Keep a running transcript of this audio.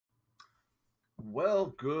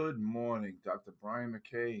Well, good morning, Dr. Brian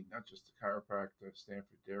McKay, not just a chiropractor,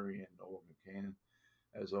 Stanford Darien, Noel McCann.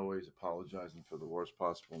 As always, apologizing for the worst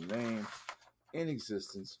possible name in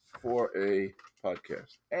existence for a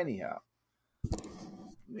podcast. Anyhow, let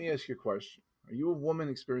me ask you a question. Are you a woman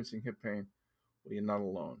experiencing hip pain? Well, you're not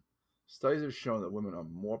alone. Studies have shown that women are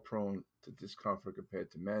more prone to discomfort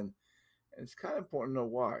compared to men, and it's kind of important to know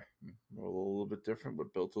why. We're a little bit different, we're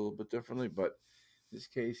built a little bit differently, but in this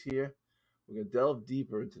case here, we're going to delve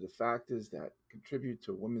deeper into the factors that contribute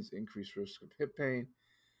to women's increased risk of hip pain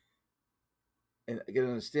and get an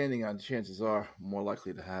understanding on chances are more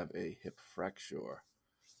likely to have a hip fracture.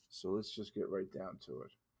 So let's just get right down to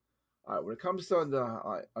it. All right, when it comes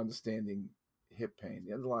to understanding hip pain,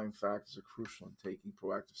 the underlying factors are crucial in taking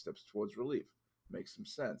proactive steps towards relief. Makes some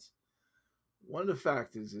sense. One of the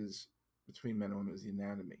factors is between men and women is the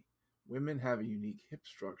anatomy. Women have a unique hip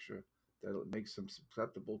structure that makes them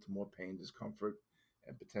susceptible to more pain, discomfort,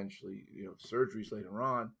 and potentially surgeries later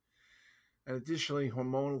on. And additionally,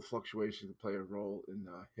 hormonal fluctuations can play a role in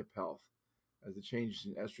hip health, as the changes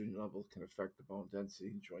in estrogen levels can affect the bone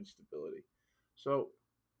density and joint stability. So,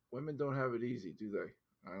 women don't have it easy, do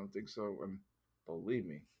they? I don't think so. And believe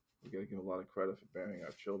me, we got to give a lot of credit for bearing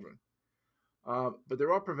our children. But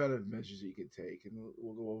there are preventive measures that you can take, and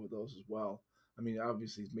we'll go over those as well. I mean,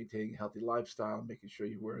 obviously, maintaining a healthy lifestyle, making sure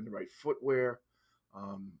you're wearing the right footwear,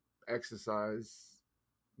 um, exercise,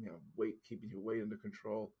 weight, keeping your weight under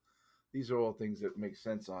control. These are all things that make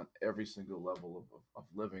sense on every single level of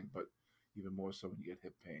living, but even more so when you get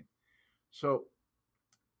hip pain. So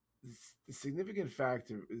the significant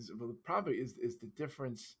factor is probably is the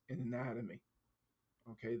difference in anatomy.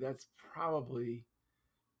 Okay, that's probably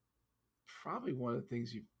one of the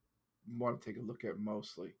things you want to take a look at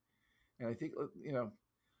mostly. And I think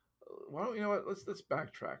why don't you know what? Let's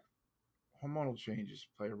backtrack. Hormonal changes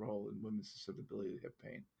play a role in women's susceptibility to hip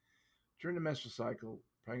pain. During the menstrual cycle,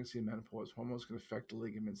 pregnancy and menopause, hormones can affect the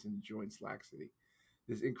ligaments and the joints' laxity.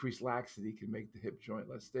 This increased laxity can make the hip joint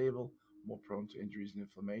less stable, more prone to injuries and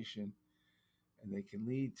inflammation, and they can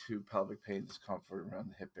lead to pelvic pain and discomfort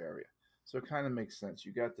around the hip area. So it kind of makes sense.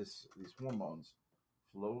 You got these hormones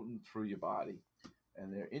floating through your body,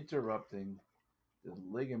 and they're interrupting the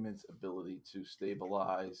ligament's ability to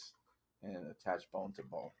stabilize and attach bone to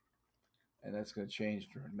bone. And that's going to change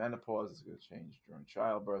during menopause. It's going to change during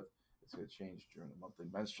childbirth. It's going to change during the monthly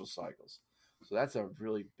menstrual cycles. So that's a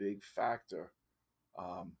really big factor,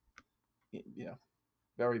 um,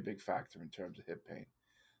 very big factor in terms of hip pain.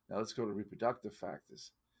 Now let's go to reproductive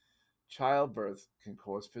factors. Childbirth can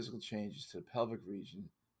cause physical changes to the pelvic region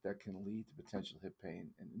that can lead to potential hip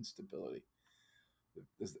pain and instability.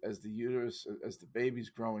 As the baby's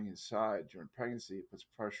growing inside during pregnancy, it puts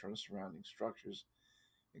pressure on the surrounding structures,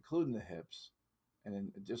 including the hips. And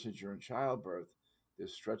in addition, during childbirth,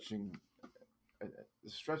 there's the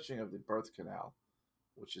stretching of the birth canal,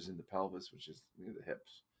 which is in the pelvis, which is near the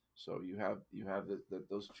hips. So you have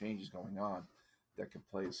those changes going on that can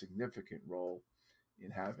play a significant role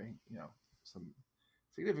in having some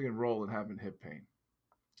significant role in having hip pain.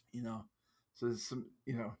 You know, so there's some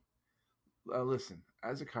listen,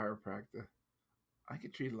 as a chiropractor, I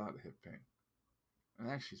can treat a lot of hip pain, and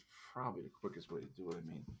actually, it's probably the quickest way to do it. I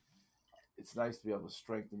mean, it's nice to be able to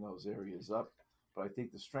strengthen those areas up, but I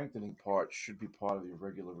think the strengthening part should be part of your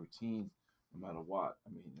regular routine, no matter what. I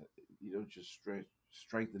mean, you don't just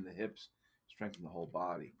strengthen the hips, strengthen the whole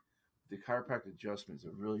body. The chiropractic adjustment is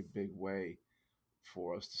a really big way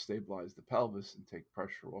for us to stabilize the pelvis and take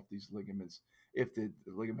pressure off these ligaments if the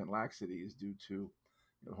ligament laxity is due to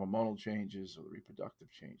hormonal changes or the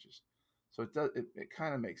reproductive changes. So it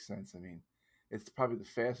kind of makes sense. I mean, it's probably the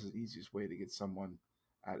fastest, easiest way to get someone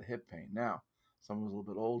out of hip pain. Now, someone's a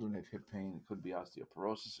little bit older and they have hip pain. It could be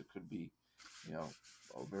osteoporosis. It could be,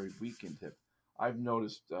 a very weakened hip. I've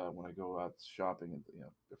noticed when I go out shopping at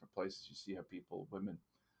different places, you see how women,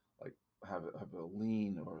 like have a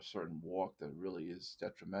lean or a certain walk that really is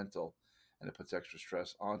detrimental, and it puts extra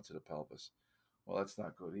stress onto the pelvis. Well, that's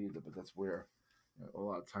not good either. But that's where a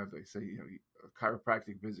lot of times they say a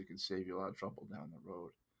chiropractic visit can save you a lot of trouble down the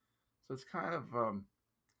road. So it's kind of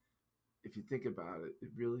if you think about it, it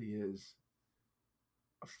really is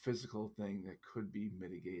a physical thing that could be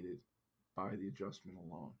mitigated by the adjustment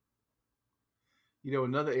alone.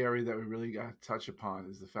 Another area that we really got to touch upon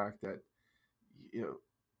is the fact that you know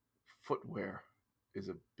footwear is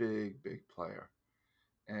a big, big player.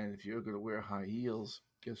 And if you're going to wear high heels,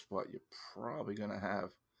 guess what? You're probably going to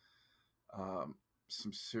have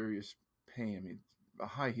some serious pain. I mean, a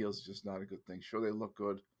high heel is just not a good thing. Sure, they look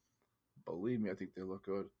good. Believe me, I think they look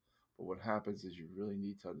good. But what happens is you really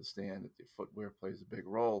need to understand that your footwear plays a big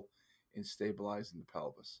role in stabilizing the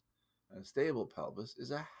pelvis. And a stable pelvis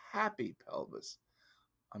is a happy pelvis.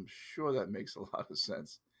 I'm sure that makes a lot of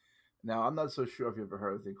sense. Now, I'm not so sure if you've ever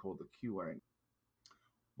heard of a thing called the Q angle.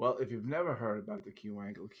 Well, if you've never heard about the Q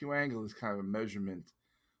angle is kind of a measurement.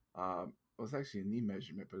 Well, it's actually a knee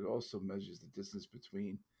measurement, but it also measures the distance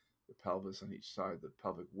between the pelvis on each side, the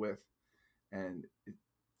pelvic width, and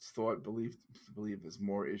it's believed there's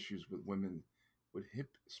more issues with women with hip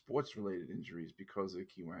sports related injuries because of the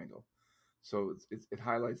Q angle. So it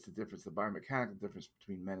highlights the difference, the biomechanical difference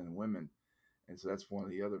between men and women, and so that's one of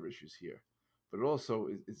the other issues here. But it also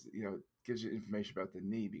it gives you information about the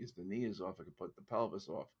knee because the knee is off, it can put the pelvis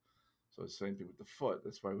off. So it's the same thing with the foot.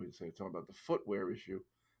 That's why we say talking about the footwear issue.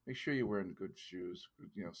 Make sure you're wearing good shoes,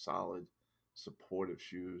 solid, supportive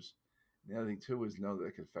shoes. And the other thing too is know that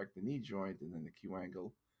it can affect the knee joint and then the Q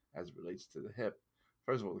angle as it relates to the hip.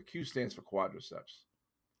 First of all, the Q stands for quadriceps.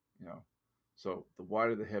 You know, so the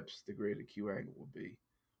wider the hips, the greater the Q angle will be,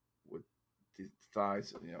 with the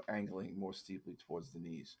thighs, angling more steeply towards the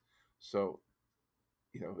knees. So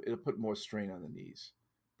it'll put more strain on the knees.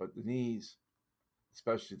 But the knees,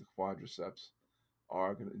 especially the quadriceps,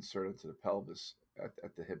 are going to insert into the pelvis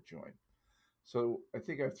at the hip joint. So I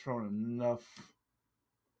think I've thrown enough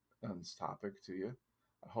on this topic to you.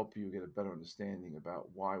 I hope you get a better understanding about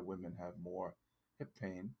why women have more hip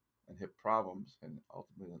pain and hip problems, and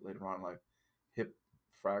ultimately later on in life, hip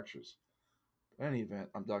fractures. In any event,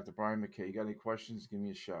 I'm Dr. Brian McKay. You got any questions? Give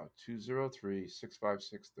me a shout. 203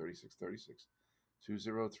 656 3636.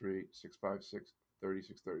 203 656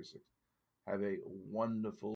 3636. Have a wonderful